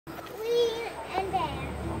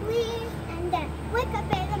wake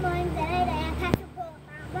up in the morning, then I have to go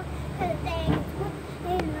around because the day is good.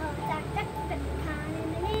 You know, duck, duck, duck, count in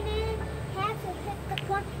the minute. Have to hit the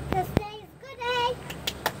clock because today is good day.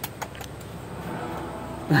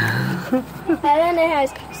 And then it has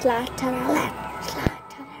slide to the left, slide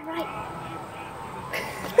to the right.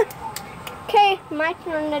 Okay, my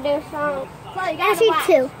turn to do a song. Well, you gotta watch.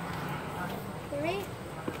 2. 3,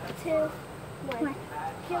 2, 1.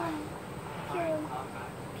 Kill him, kill him,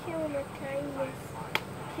 kill him with kindness.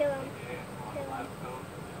 Kill him, kill him,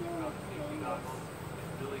 kill him with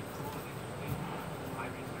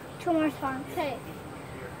kindness. 2 more songs. Okay.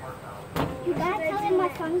 You gotta tell them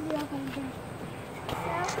what songs you're going to do.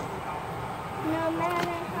 No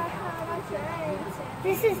matter how hard I try.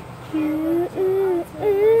 This is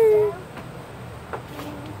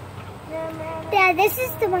yeah, this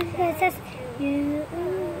is the one that says you.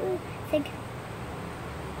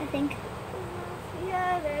 I think.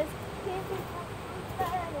 Yeah, there's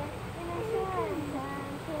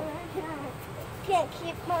can't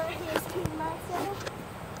keep my hands to myself.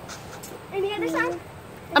 Any other song?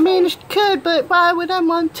 I mean, it could, but why would I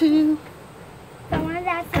want to? The one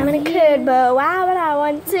that says I mean, it could, but why would I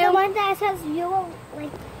want to? The one that says you won't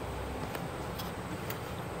like.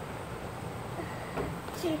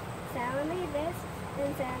 She telling me this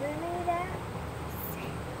and telling me that.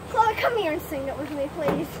 Chloe, come here and sing it with me,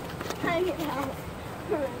 please. Hang it out.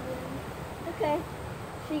 Okay.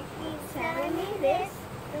 She keeps telling me this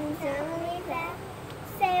and telling me that.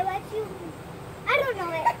 Say what you. I don't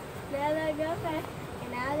know it. Now I go back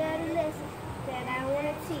and I gotta listen. That I want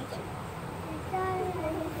to teach you.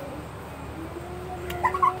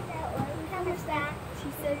 She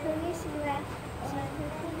said, Konnichiwa. She said,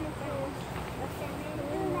 Konnichiwa.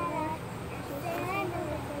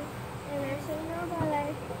 And I said, no, my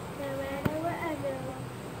life, no matter what I do.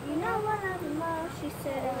 You know what I love the most. She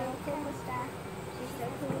said, I'm a star. She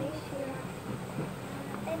said, Konnichiwa.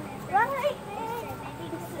 Right?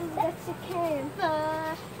 This is what you can.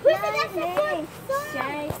 Who's the next one?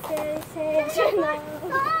 Shy, say, no.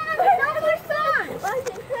 Another song.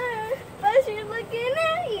 Wasn't her, but she's looking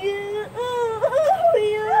at you.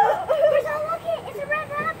 Where's all looking? It's a red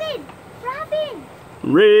robin. Robin.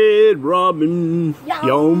 Red Robin.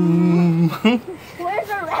 Yum. Where's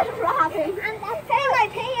the red robin? On that Hey, my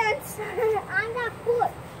pants. on that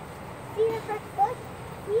foot. See the first foot?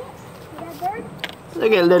 See it? See that bird?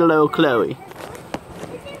 Look at little old Chloe.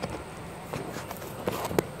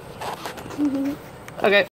 Okay.